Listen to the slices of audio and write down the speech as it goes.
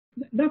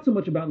not so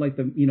much about like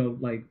the,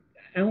 like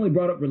I only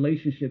brought up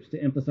relationships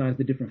to emphasize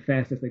the different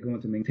facets that go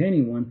into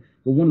maintaining one.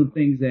 But one of the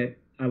things that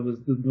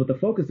the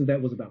focus of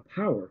that was about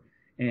power.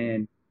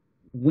 And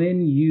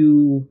when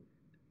you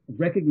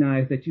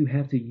recognize that you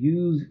have to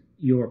use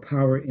your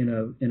power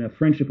in a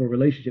friendship or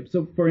relationship.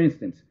 So for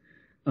instance,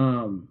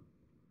 um,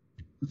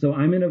 so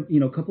I'm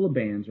in a couple of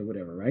bands or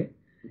whatever, right?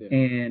 Yeah.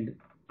 And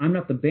I'm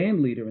not the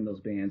band leader in those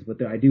bands,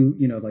 but I do,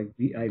 like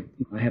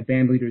I have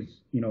band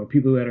leaders, or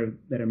people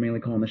that are mainly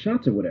calling the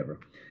shots or whatever.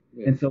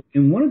 Yeah. And so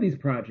in one of these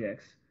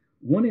projects,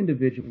 one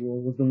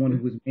individual was the one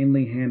who was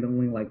mainly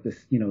handling like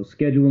this,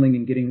 scheduling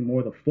and getting more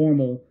of the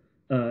formal,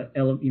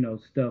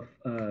 stuff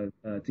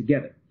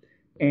together.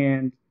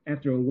 And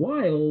after a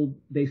while,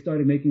 they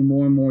started making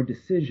more and more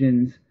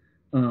decisions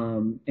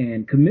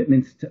and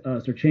commitments to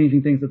us or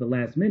changing things at the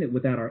last minute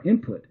without our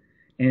input.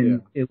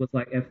 And it was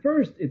like, at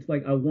first, it's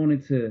like I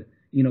wanted to,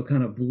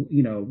 kind of,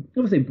 I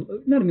would say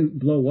not even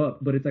blow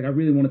up, but it's like I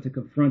really wanted to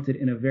confront it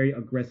in a very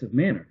aggressive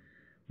manner.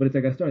 But it's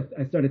like I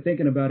started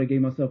thinking about it,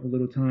 gave myself a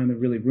little time to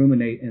really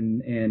ruminate,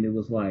 and it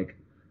was like,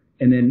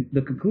 and then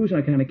the conclusion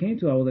I kind of came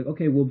to, I was like,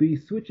 okay, well,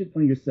 switch it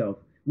on yourself.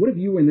 What if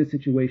you were in this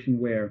situation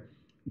where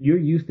you're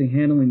used to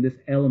handling this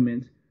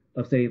element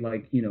of, say,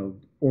 like,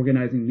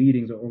 organizing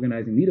meetings or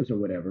organizing meetups or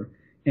whatever,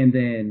 and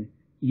then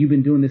you've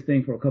been doing this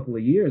thing for a couple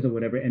of years or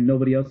whatever, and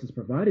nobody else has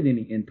provided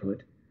any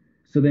input.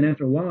 So then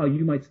after a while,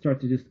 you might start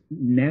to just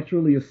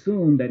naturally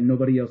assume that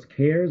nobody else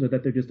cares or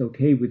that they're just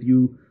okay with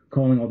you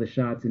calling all the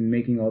shots and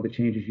making all the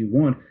changes you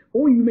want.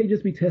 Or you may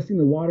just be testing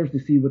the waters to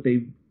see what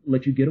they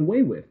let you get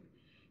away with,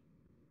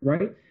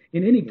 right?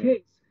 In any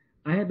case,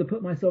 I had to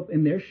put myself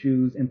in their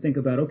shoes and think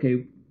about,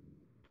 okay,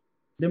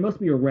 there must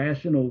be a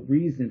rational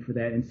reason for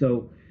that. And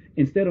so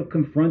instead of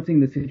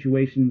confronting the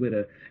situation with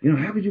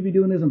how could you be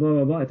doing this and blah,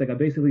 blah, blah, it's like I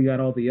basically got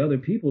all the other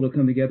people to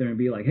come together and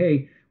be like,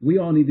 hey, we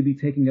all need to be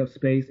taking up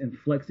space and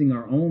flexing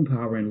our own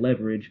power and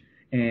leverage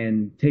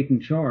and taking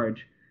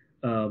charge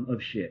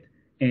of shit.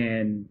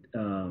 And,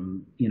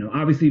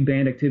 obviously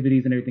band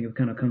activities and everything have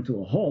kind of come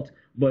to a halt.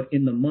 But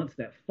in the months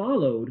that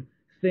followed,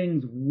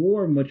 things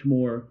were much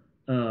more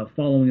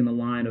following in the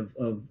line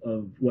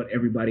of what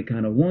everybody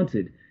kind of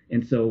wanted.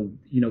 And so,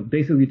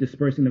 basically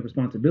dispersing the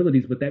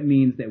responsibilities, but that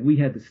means that we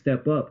had to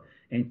step up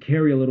and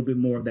carry a little bit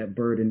more of that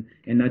burden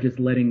and not just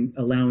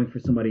allowing for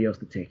somebody else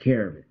to take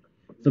care of it.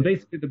 So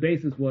basically the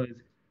basis was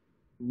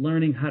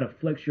learning how to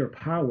flex your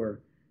power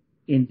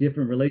in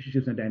different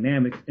relationships and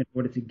dynamics in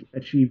order to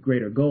achieve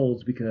greater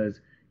goals, because,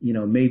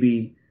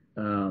 maybe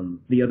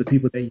the other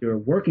people that you're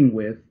working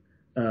with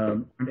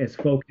aren't as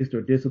focused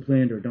or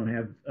disciplined or don't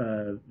have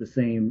the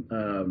same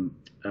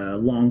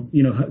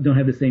don't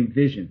have the same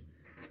vision.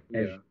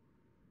 Yeah.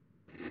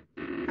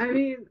 I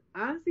mean,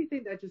 I honestly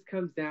think that just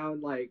comes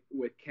down like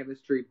with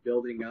chemistry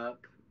building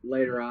up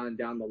later on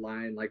down the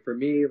line. Like for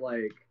me,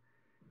 like,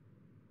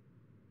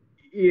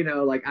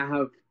 like I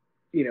have,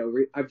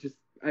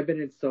 I've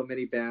been in so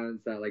many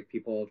bands that like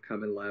people have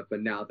come and left,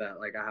 but now that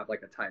like I have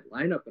like a tight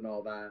lineup and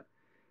all that,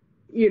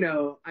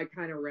 I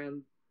kind of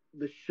ran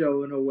the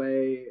show in a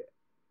way,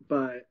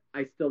 but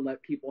I still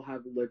let people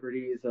have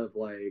liberties of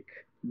like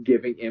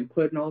giving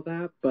input and all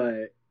that.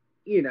 But,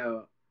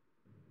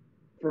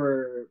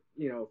 for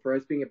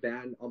us being a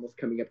band almost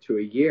coming up to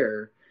a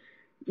year,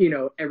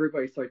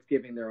 everybody starts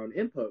giving their own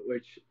input,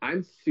 which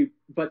I'm super,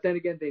 but then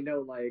again, they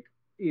know like,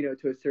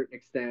 to a certain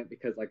extent,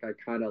 because like I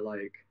kind of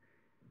like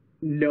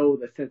know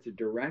the sense of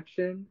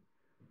direction,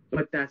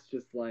 but that's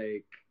just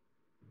like,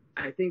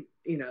 I think,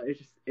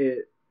 it's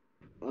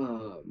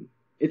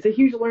a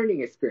huge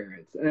learning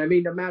experience. And I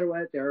mean, no matter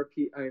what, there are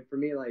people, I mean, for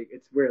me, like,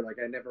 it's weird. Like,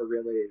 I never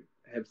really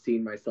have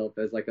seen myself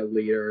as like a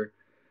leader.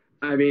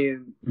 I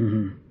mean,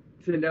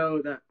 to know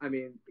that, I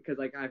mean, because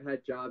like I've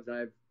had jobs,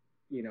 I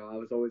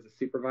was always a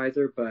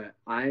supervisor, but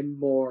I'm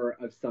more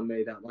of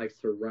somebody that likes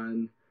to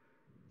run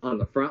on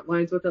the front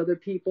lines with other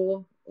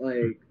people,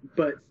 like,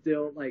 but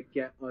still like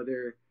get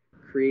other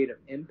creative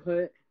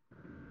input.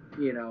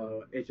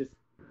 It's just,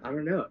 I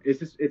don't know.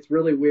 It's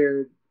really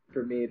weird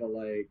for me to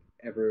like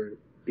ever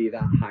be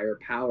that higher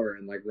power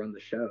and like run the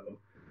show.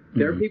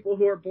 There are people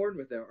who are born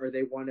with it or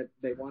they want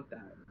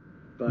that.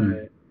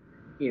 But,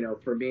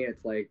 for me,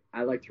 it's like,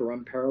 I like to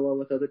run parallel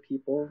with other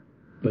people,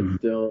 but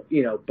still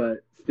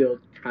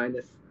trying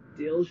to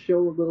still show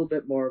a little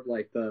bit more of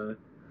like the,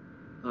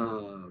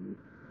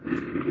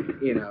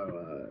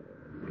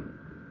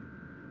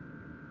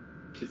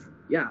 just,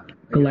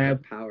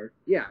 collab power.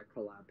 Yeah,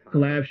 collab power.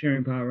 Collab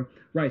sharing power.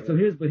 Right. So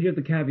here's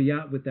the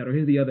caveat with that, or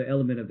here's the other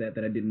element of that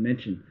I didn't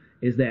mention,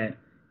 is that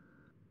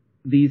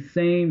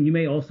you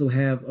may also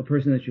have a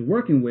person that you're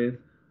working with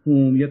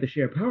whom you have to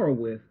share power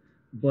with,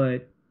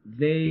 but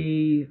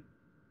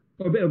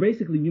or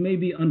basically you may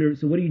be under,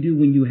 so what do you do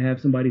when you have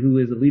somebody who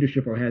is a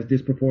leadership or has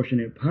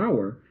disproportionate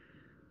power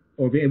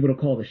or be able to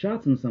call the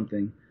shots on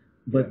something,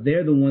 but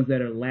they're the ones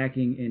that are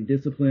lacking in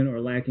discipline or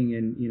lacking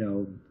in,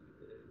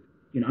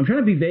 I'm trying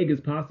to be vague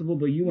as possible,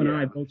 but you and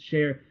I both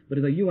share, but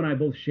it's like you and I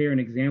both share an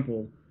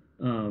example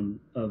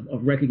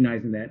of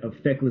recognizing that, of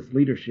feckless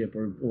leadership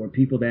or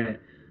people that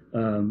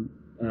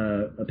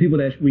people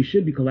that we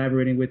should be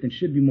collaborating with and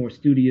should be more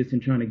studious in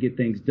trying to get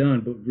things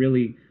done, but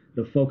really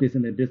the focus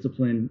and the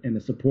discipline and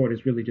the support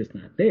is really just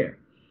not there.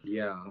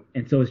 Yeah.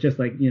 And so it's just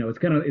like, it's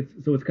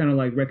kind of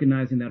like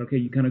recognizing that, okay,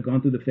 you kind of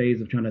gone through the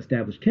phase of trying to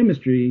establish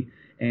chemistry,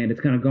 and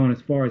it's kind of gone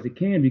as far as it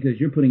can because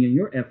you're putting in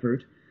your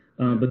effort,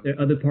 but the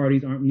other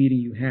parties aren't meeting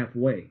you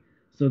halfway.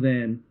 So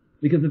then,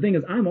 because the thing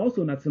is, I'm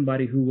also not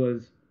somebody who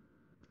was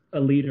a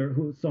leader,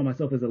 who saw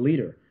myself as a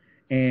leader.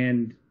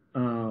 And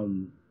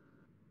the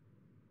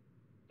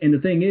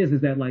thing is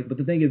that like, but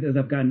the thing is, as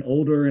I've gotten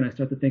older and I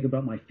start to think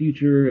about my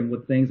future and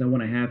what things I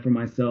want to have for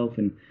myself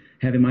and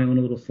having my own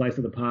little slice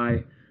of the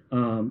pie,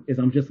 is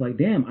I'm just like,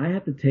 damn, I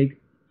have to take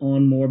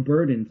on more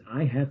burdens.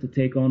 I have to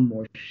take on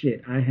more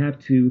shit. I have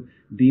to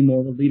be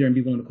more of a leader and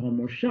be willing to call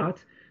more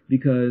shots,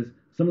 because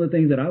some of the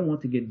things that I want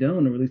to get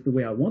done, or at least the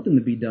way I want them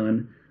to be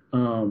done,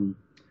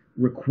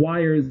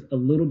 requires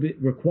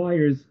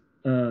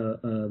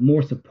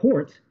more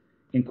support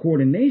and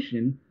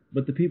coordination,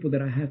 but the people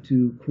that I have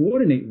to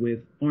coordinate with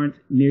aren't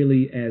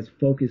nearly as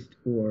focused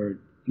or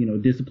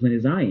disciplined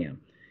as I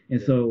am.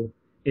 And so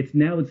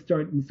now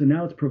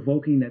it's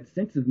provoking that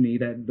sense of me,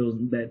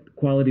 that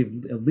quality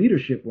of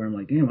leadership, where I'm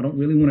like, damn, I don't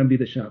really want to be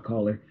the shot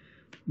caller,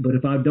 but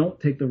if I don't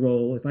take the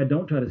role, if I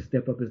don't try to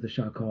step up as the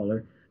shot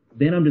caller,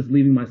 then I'm just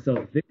leaving myself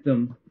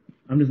victim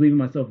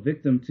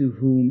to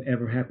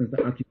whomever happens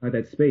to occupy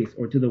that space,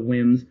 or to the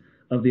whims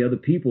of the other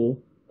people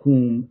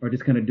whom are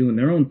just kind of doing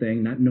their own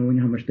thing, not knowing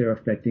how much they're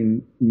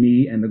affecting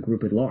me and the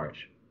group at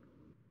large.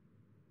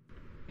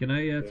 Can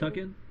I tuck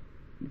in?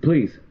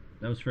 Please.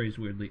 That was phrased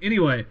weirdly.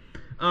 Anyway,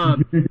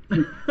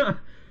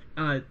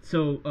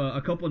 so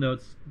a couple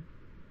notes.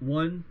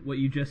 One, what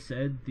you just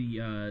said,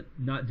 the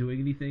not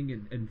doing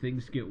anything and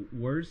things get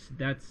worse.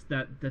 That's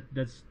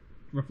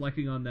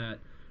reflecting on that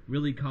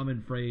really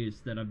common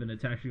phrase that I've been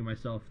attaching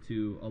myself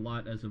to a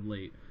lot as of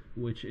late,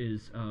 which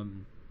is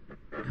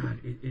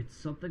it's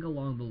something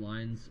along the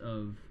lines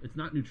of, it's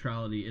not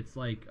neutrality, it's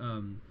like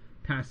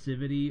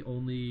passivity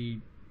only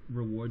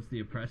rewards the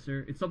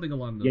oppressor. It's something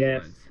along those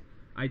lines.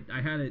 I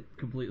had it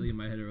completely in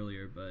my head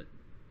earlier, but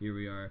here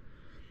we are.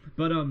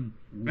 But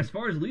as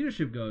far as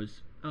leadership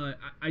goes,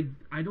 I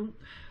don't.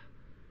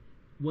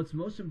 What's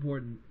most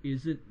important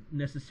isn't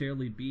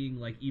necessarily being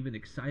like even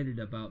excited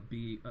about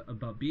being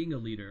a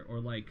leader, or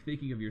like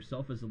thinking of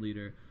yourself as a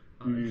leader.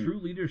 True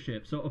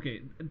leadership. So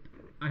okay,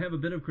 I have a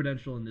bit of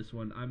credential in this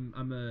one.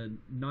 I'm a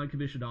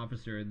non-commissioned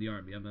officer in the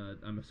Army. I'm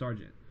a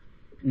sergeant,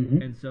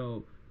 and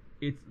so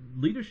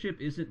leadership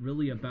isn't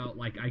really about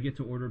like I get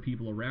to order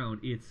people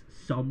around. It's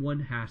someone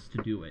has to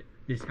do it.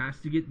 This has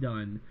to get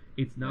done.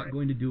 It's not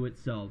going to do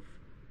itself.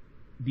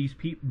 These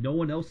people, no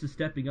one else is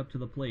stepping up to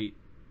the plate.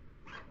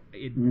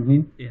 It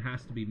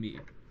has to be me.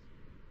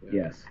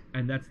 Yes.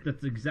 And that's the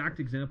exact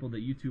example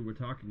that you two were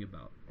talking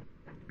about.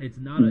 It's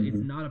not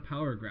a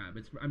power grab.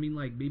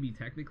 Like maybe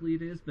technically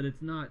it is, but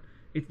it's not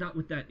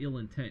with that ill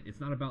intent. It's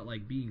not about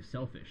like being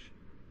selfish,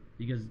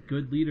 because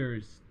good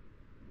leaders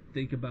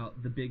think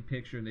about the big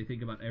picture and they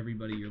think about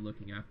everybody you're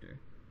looking after.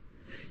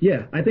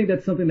 Yeah, I think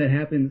that's something that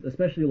happens,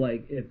 especially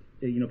like if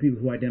people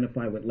who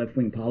identify with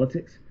left-wing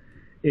politics,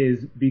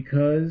 is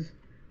because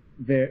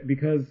many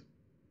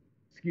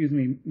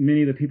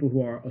of the people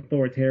who are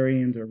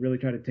authoritarians or really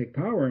try to take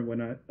power and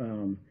whatnot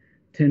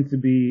tend to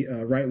be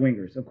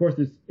right-wingers. Of course,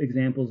 there's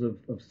examples of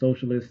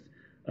socialist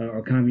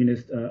or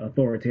communist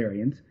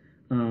authoritarians,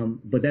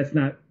 but that's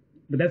not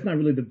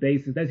really the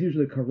basis. That's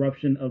usually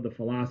corruption of the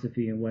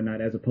philosophy and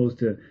whatnot, as opposed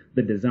to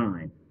the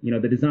design.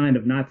 The design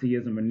of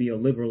Nazism or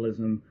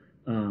neoliberalism,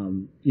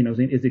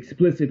 is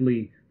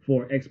explicitly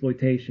for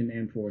exploitation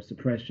and for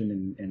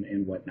suppression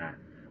and whatnot.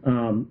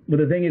 But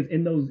the thing is,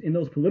 in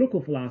those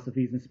political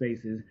philosophies and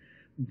spaces,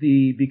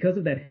 because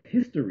of that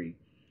history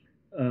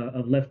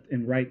of left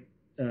and right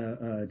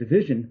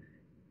division,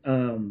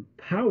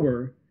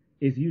 power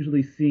is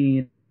usually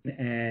seen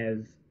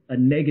as a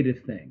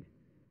negative thing,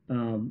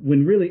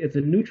 when really it's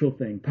a neutral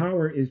thing.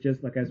 Power is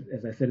just like, as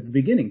I said at the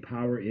beginning,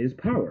 power is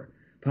power.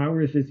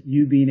 Power is just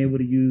you being able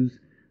to use,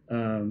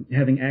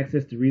 having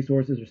access to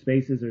resources or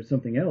spaces or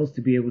something else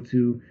to be able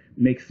to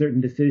make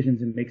certain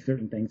decisions and make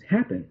certain things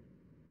happen.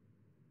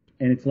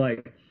 And it's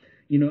like,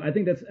 I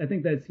think that's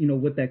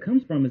what that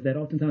comes from, is that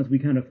oftentimes we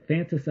kind of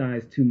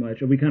fantasize too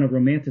much, or we kind of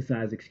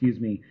romanticize,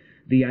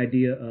 the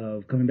idea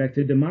of coming back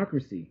to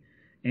democracy.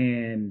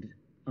 And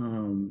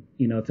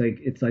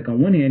it's like on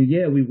one hand,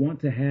 yeah, we want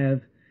to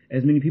have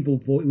as many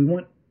people vote.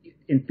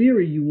 In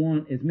theory, you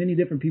want as many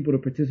different people to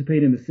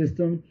participate in the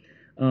system.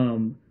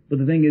 But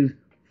the thing is,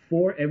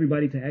 for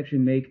everybody to actually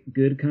make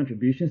good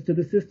contributions to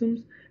the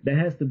systems, there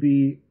has to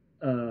be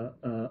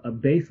a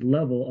base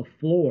level, a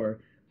floor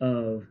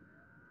of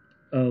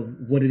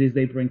what it is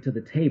they bring to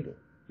the table.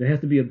 There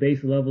has to be a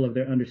base level of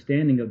their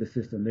understanding of the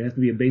system. There has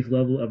to be a base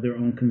level of their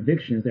own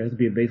convictions. There has to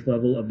be a base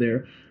level of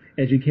their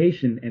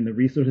education and the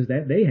resources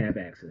that they have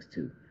access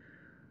to.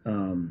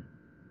 And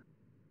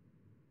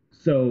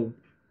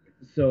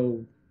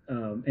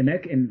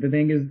the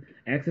thing is,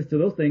 access to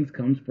those things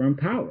comes from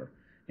power.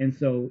 And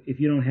so if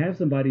you don't have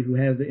somebody who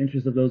has the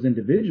interests of those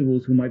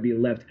individuals who might be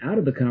left out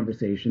of the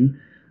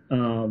conversation,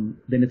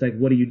 then it's like,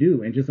 what do you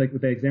do? And just like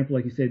with that example,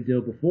 like you said,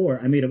 Dill,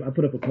 before, I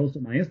put up a post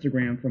on my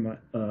Instagram from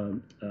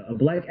a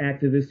black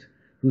activist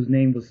whose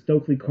name was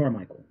Stokely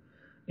Carmichael.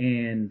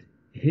 And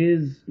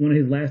one of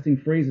his lasting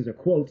phrases or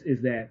quotes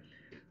is that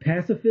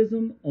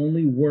pacifism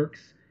only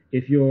works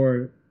if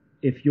your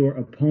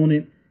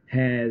opponent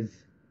has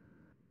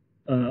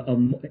a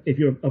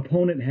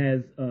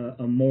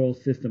moral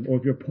system,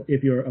 or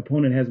if your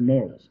opponent has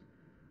morals.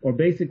 Or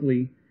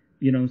basically,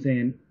 you know what I'm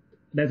saying,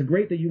 that's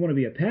great that you want to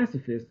be a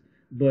pacifist,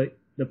 but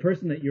the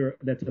person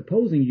that's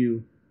opposing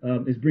you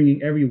is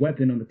bringing every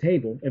weapon on the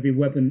table, every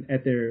weapon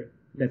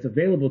that's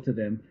available to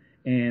them,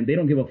 and they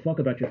don't give a fuck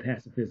about your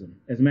pacifism.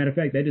 As a matter of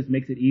fact, that just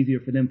makes it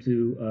easier for them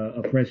to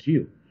oppress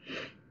you.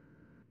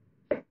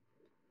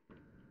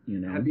 You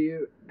know?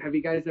 Have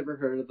you guys ever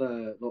heard of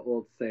the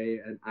old say,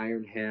 an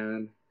iron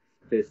hand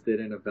fisted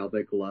in a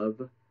velvet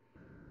glove?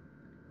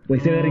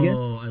 Wait, say that again?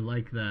 Oh, I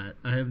like that.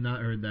 I have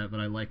not heard that, but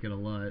I like it a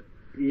lot.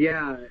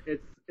 Yeah,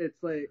 it's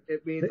like,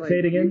 it means Say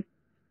it again?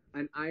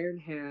 An iron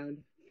hand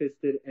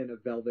fisted in a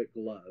velvet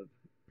glove.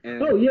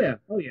 And oh yeah.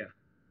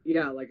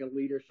 Yeah, like a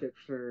leadership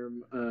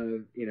term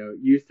of,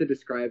 used to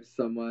describe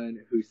someone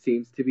who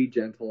seems to be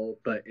gentle,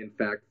 but in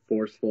fact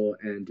forceful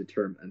and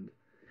determined.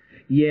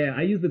 Yeah,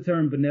 I use the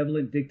term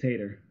benevolent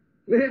dictator.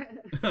 But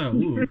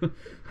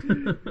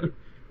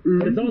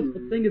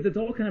the thing is, it's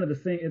all kind of the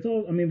same.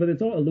 But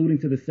it's all alluding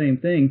to the same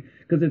thing,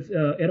 because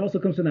it also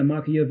comes from that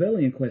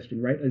Machiavellian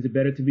question, right? Is it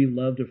better to be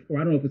loved, or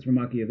I don't know if it's from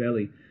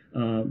Machiavelli,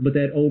 but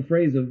that old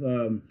phrase of,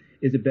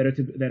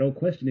 that old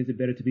question, is it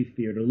better to be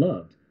feared or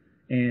loved?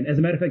 And as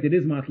a matter of fact, it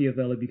is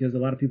Machiavelli, because a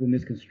lot of people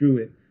misconstrue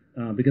it,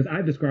 because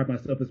I've described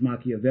myself as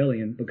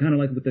Machiavellian, but kind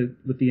of like with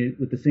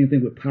the same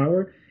thing with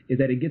power, is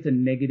that it gets a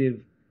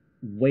negative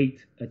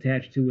weight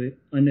attached to it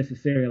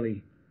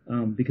unnecessarily,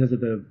 because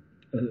of the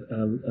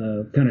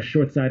kind of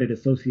short-sighted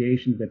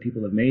associations that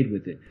people have made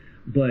with it.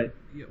 But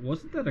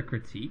wasn't that a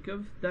critique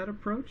of that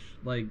approach,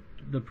 like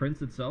the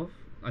Prince itself?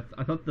 I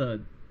thought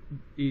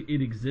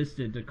it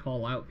existed to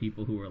call out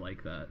people who were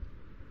like that.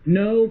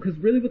 No, because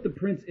really what the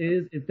Prince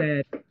is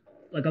that,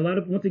 like, a lot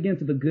of, once again,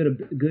 to the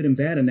good and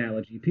bad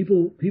analogy,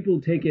 people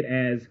take it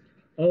as,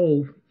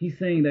 oh, he's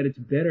saying that it's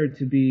better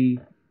to be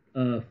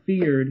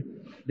feared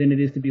than it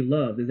is to be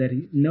loved. Is that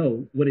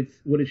what it's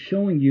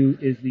showing you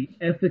is the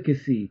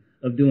efficacy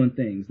of doing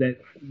things. That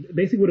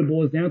basically what it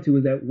boils down to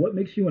is that what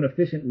makes you an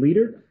efficient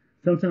leader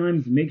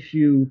sometimes makes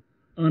you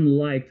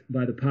unliked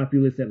by the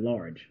populace at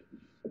large.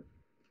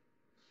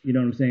 You know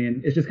what I'm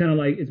saying? It's just kind of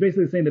like, it's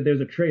basically saying that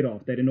there's a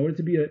trade-off, that in order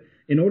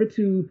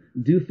to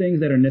do things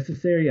that are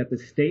necessary at the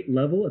state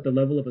level, at the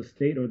level of a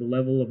state or the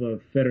level of a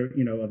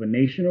of a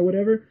nation or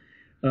whatever,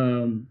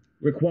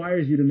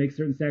 requires you to make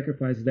certain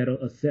sacrifices that'll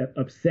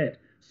upset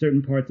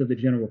certain parts of the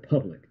general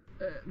public.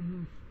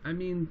 I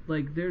mean,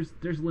 like, there's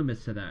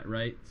limits to that,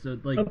 right? So,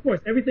 like, of course,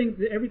 everything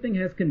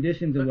has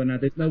conditions and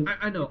whatnot. There's no.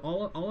 I know.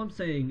 All I'm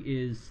saying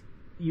is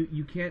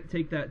you can't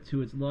take that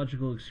to its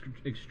logical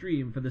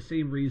extreme, for the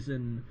same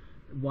reason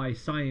why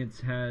science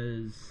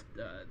has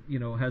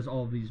has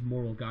all of these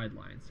moral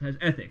guidelines, has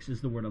ethics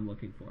is the word I'm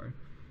looking for.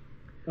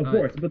 Of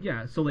course, but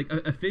yeah. So, like,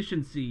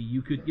 efficiency,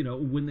 you could,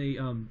 when they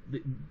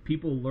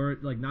people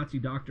learned, like, Nazi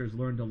doctors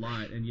learned a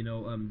lot, and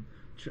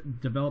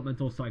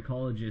developmental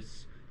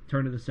psychologists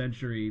turn of the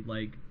century,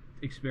 like,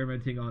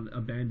 experimenting on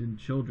abandoned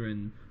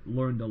children,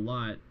 learned a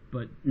lot,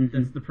 but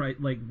that's the price.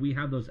 Like, we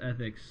have those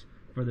ethics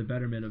for the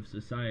betterment of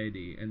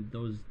society, and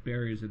those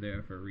barriers are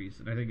there for a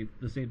reason. I think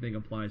the same thing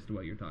applies to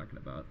what you're talking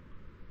about.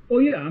 Oh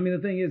yeah, I mean, the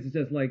thing is, it's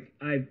just like,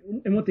 and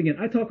once again,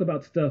 I talk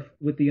about stuff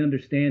with the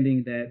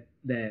understanding that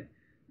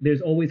there's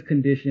always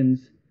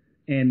conditions,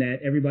 and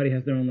that everybody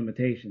has their own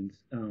limitations.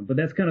 But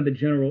that's kind of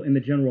in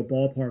the general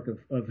ballpark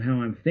of how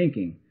I'm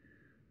thinking.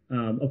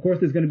 Of course,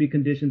 there's going to be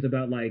conditions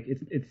about, like,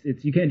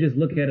 it's you can't just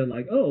look at it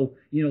like, oh,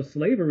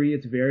 slavery,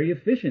 it's very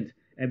efficient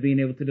at being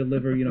able to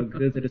deliver,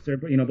 goods at a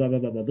certain, blah, blah,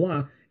 blah, blah,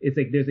 blah. It's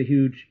like there's a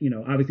huge,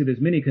 obviously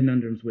there's many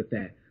conundrums with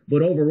that.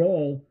 But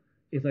overall,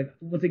 it's like,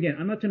 once again,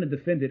 I'm not trying to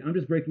defend it. I'm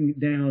just breaking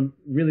down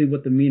really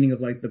what the meaning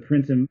of, like, the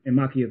Prince and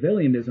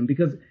Machiavellianism,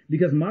 because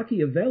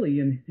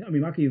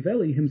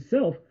Machiavelli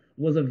himself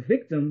was a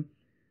victim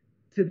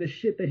to the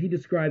shit that he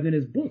described in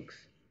his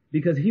books,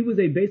 because he was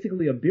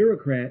basically a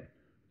bureaucrat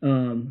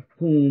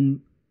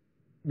whom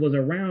was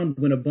around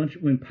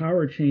when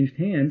power changed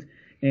hands,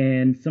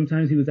 and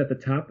sometimes he was at the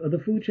top of the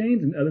food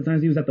chains and other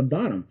times he was at the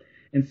bottom.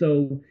 And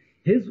so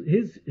his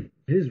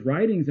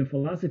writings and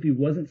philosophy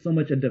wasn't so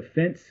much a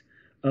defense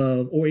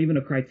of, or even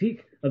a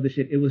critique of the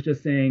shit. It was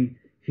just saying,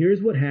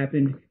 here's what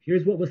happened,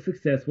 here's what was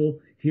successful,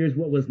 here's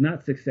what was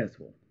not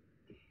successful.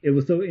 It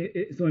was so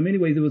in many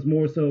ways it was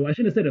more so, I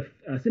shouldn't have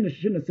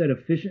said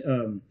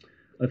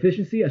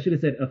efficiency, I should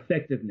have said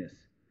effectiveness.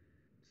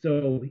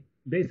 So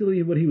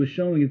basically what he was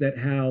showing is that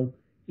how,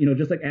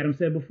 just like Adam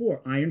said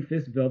before, iron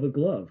fist, velvet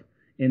glove,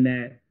 in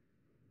that,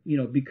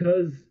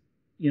 because,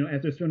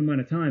 after a certain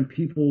amount of time,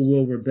 people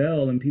will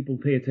rebel and people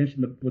pay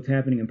attention to what's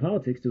happening in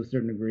politics to a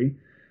certain degree.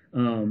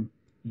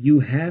 you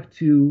have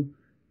to,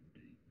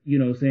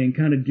 saying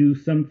kind of do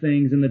some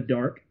things in the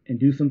dark and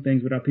do some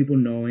things without people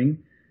knowing,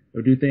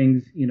 or do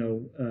things,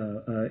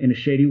 in a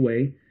shady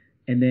way.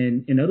 And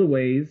then in other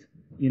ways,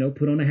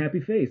 put on a happy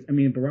face. I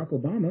mean, Barack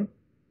Obama,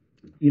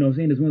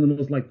 is one of the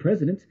most liked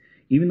presidents,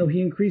 even though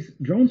he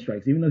increased drone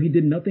strikes, even though he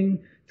did nothing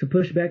to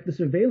push back the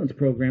surveillance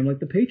program like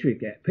the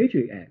Patriot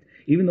Act,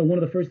 even though one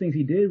of the first things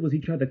he did was he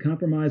tried to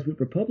compromise with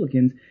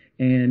Republicans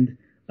and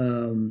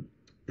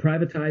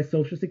privatize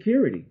Social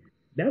Security.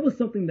 That was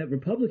something that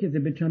Republicans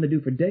have been trying to do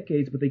for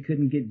decades, but they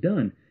couldn't get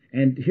done.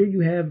 And here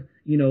you have,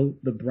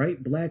 the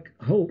bright black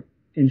hope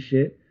and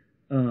shit,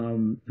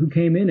 who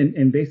came in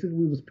and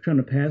basically was trying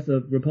to pass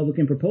a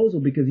Republican proposal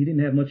because he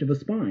didn't have much of a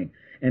spine.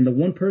 And the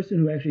one person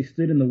who actually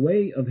stood in the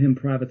way of him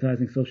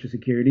privatizing Social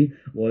Security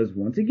was,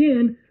 once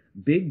again,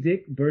 Big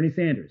Dick Bernie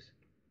Sanders.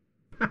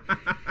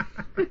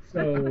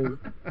 So,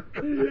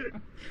 I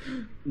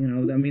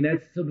mean,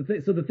 that's so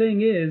the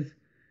thing is,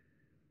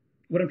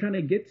 what I'm trying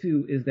to get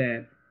to is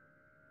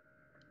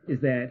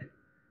that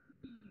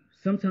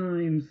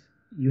sometimes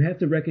you have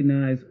to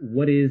recognize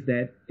what is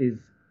that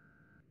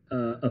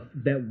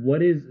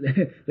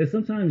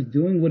sometimes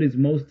doing what is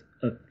most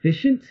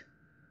efficient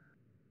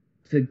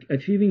to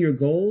achieving your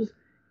goals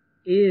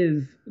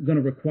is going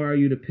to require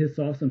you to piss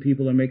off some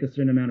people or make a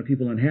certain amount of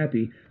people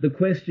unhappy. The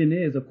question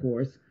is, of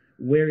course,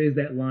 where is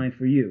that line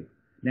for you?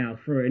 Now,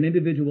 for an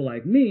individual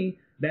like me,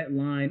 that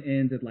line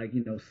ends at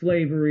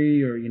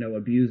slavery or,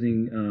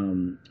 abusing,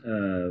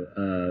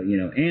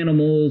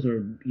 animals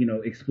or,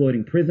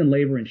 exploiting prison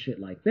labor and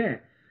shit like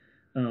that.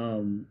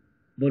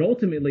 But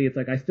ultimately, it's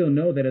I still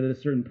know that at a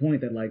certain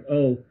point that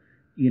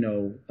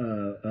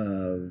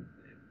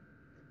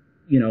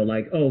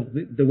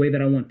the way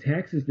that I want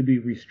taxes to be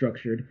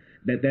restructured,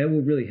 that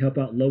will really help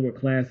out lower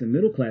class and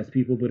middle class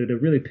people, but it'll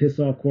really piss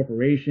off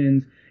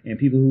corporations and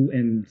people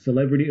and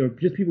celebrity or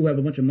just people who have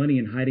a bunch of money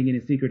and hiding it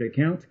in secret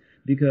accounts,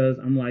 because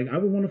I'm I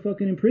would want to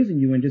fucking imprison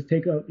you and just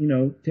take all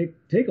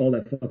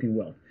that fucking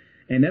wealth.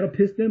 And that'll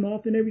piss them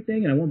off and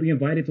everything, and I won't be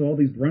invited to all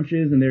these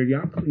brunches and their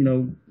yacht,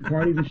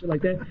 parties and shit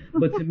like that.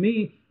 But to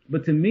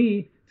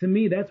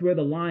me, that's where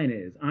the line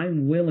is.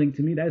 I'm willing.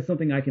 To me, that's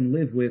something I can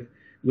live with.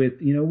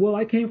 Well,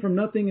 I came from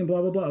nothing and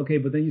blah blah blah. Okay,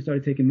 but then you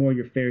started taking more of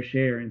your fair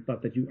share and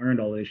thought that you earned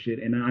all this shit,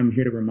 and I'm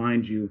here to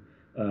remind you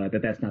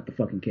that that's not the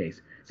fucking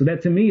case. So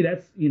that to me,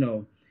 that's in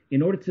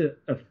order to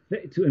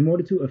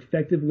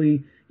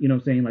effectively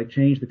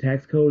change the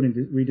tax code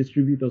and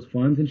redistribute those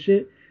funds and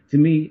shit. To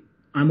me,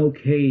 I'm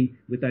okay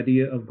with the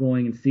idea of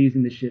going and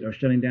seizing the shit or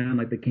shutting down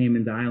the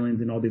Cayman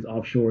Islands and all these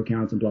offshore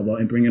accounts and blah, blah,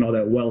 and bringing all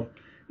that wealth,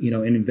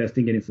 and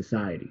investing it in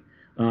society.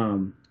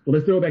 Well,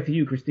 let's throw it back to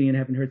you, Christine. I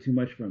haven't heard too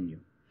much from you.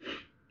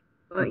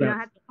 Well, I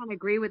have to kind of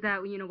agree with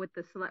that, with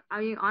I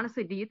mean,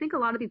 honestly, do you think a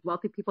lot of these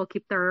wealthy people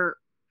keep their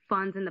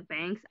funds in the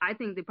banks? I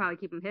think they probably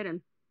keep them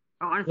hidden.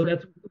 Honestly. Well,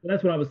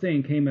 that's what I was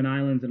saying. Cayman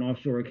Islands and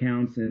offshore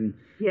accounts and,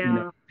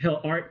 even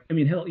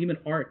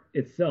art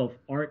itself.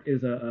 Art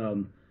is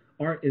a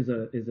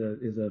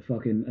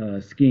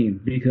fucking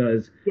scheme,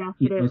 because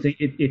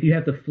if you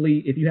have to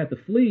flee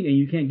and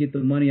you can't get the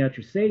money out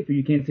your safe, or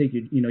you can't take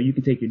your you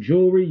can take your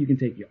jewelry, you can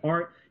take your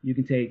art, you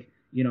can take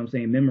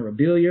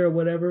memorabilia or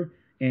whatever,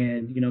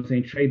 and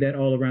trade that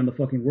all around the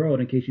fucking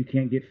world in case you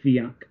can't get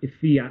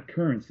fiat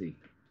currency.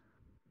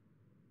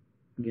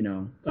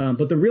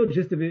 But the real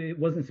gist of it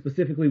wasn't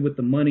specifically with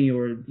the money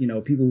or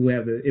people who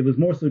have it. It was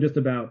more so just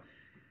about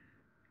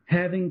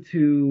having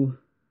to.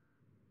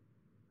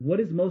 What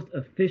is most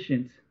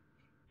effective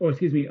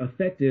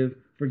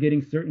for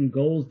getting certain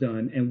goals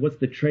done, and what's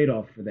the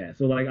trade-off for that?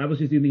 So I was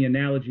just using the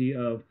analogy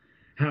of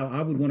how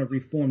I would want to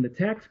reform the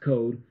tax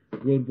code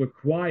would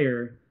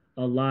require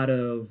a lot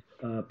of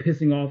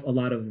pissing off a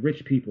lot of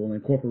rich people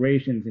and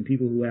corporations and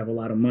people who have a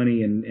lot of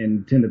money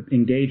and tend to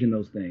engage in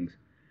those things.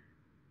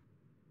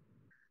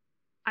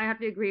 I have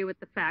to agree with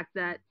the fact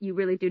that you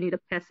really do need to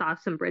piss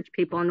off some rich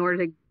people in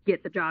order to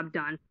get the job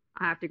done.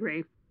 I have to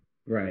agree.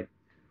 Right.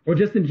 Or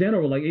just in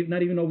general,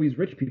 not even always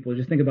rich people.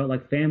 Just think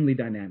about family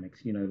dynamics.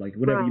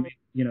 Whatever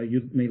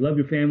you may love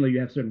your family, you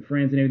have certain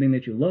friends and everything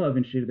that you love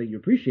and shit that you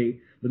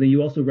appreciate, but then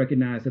you also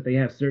recognize that they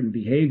have certain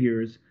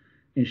behaviors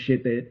and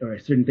shit or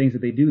certain things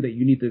that they do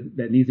that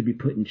that needs to be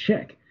put in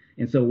check.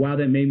 And so while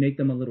that may make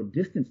them a little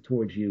distance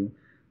towards you,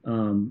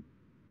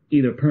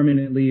 either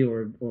permanently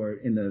or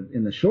in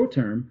the short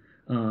term,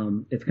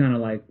 it's kind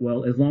of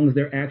well, as long as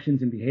their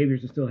actions and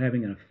behaviors are still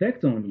having an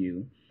effect on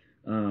you,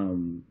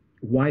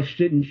 why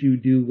shouldn't you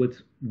do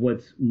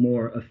what's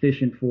more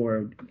efficient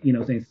for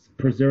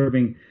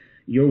preserving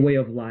your way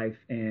of life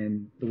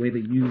and the way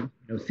that you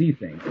see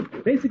things?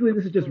 Basically,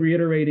 this is just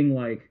reiterating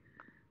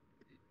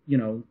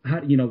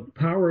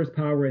power is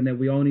power, and that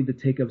we all need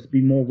to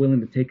be more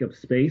willing to take up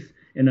space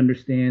and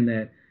understand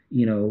that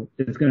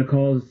it's going to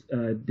cause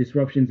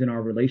disruptions in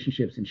our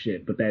relationships and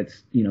shit. But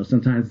that's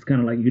sometimes it's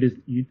kind of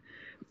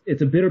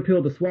it's a bitter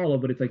pill to swallow,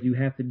 but it's you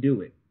have to do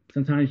it.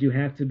 Sometimes you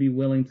have to be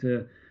willing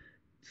to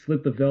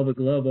slip the velvet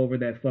glove over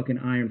that fucking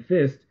iron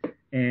fist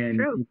and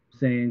True.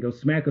 saying go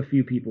smack a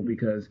few people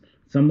because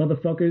some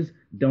motherfuckers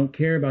don't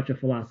care about your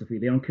philosophy.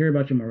 They don't care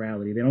about your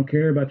morality. They don't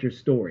care about your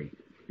story,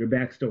 your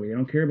backstory. They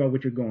don't care about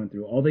what you're going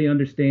through. All they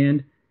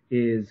understand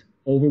is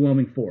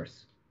overwhelming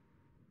force.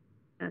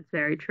 That's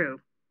very true.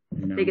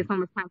 You I know? think it's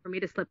almost time for me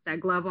to slip that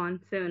glove on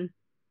soon.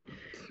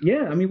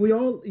 Yeah, I mean, we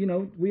all,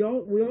 we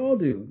all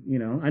do.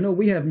 I know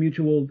we have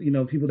mutual,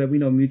 people that we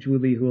know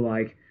mutually who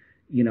like,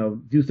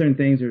 do certain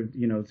things or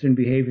certain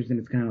behaviors, and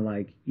it's kind of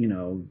like,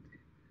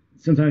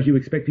 sometimes you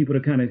expect people to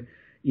kind of,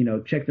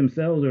 check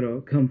themselves or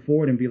to come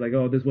forward and be like,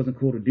 oh, this wasn't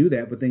cool to do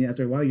that. But then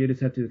after a while, you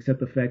just have to accept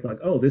the fact like,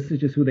 oh, this is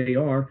just who they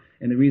are.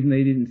 And the reason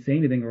they didn't say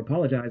anything or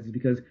apologize is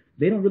because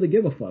they don't really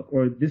give a fuck,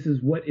 or this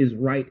is what is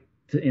right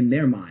in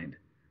their mind,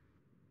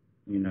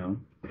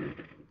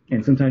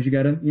 And sometimes you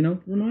gotta,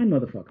 remind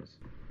motherfuckers.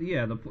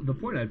 Yeah, the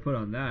point I'd put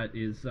on that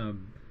is the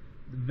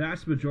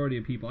vast majority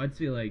of people, I'd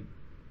say like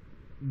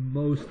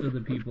most of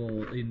the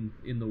people in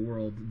the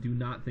world do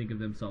not think of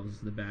themselves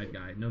as the bad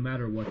guy, no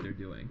matter what they're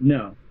doing.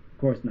 No, of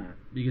course not.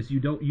 Because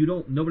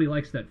nobody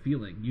likes that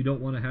feeling. You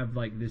don't want to have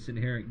like this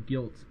inherent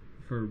guilt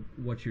for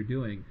what you're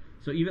doing.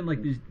 So even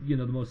like these, the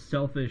most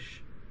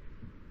selfish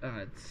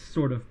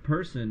sort of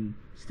person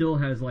still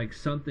has like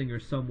something or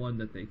someone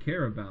that they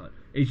care about.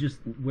 It's just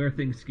where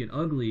things get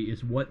ugly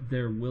is what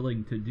they're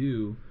willing to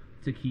do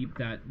to keep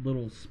that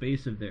little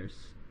space of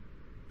theirs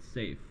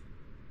safe.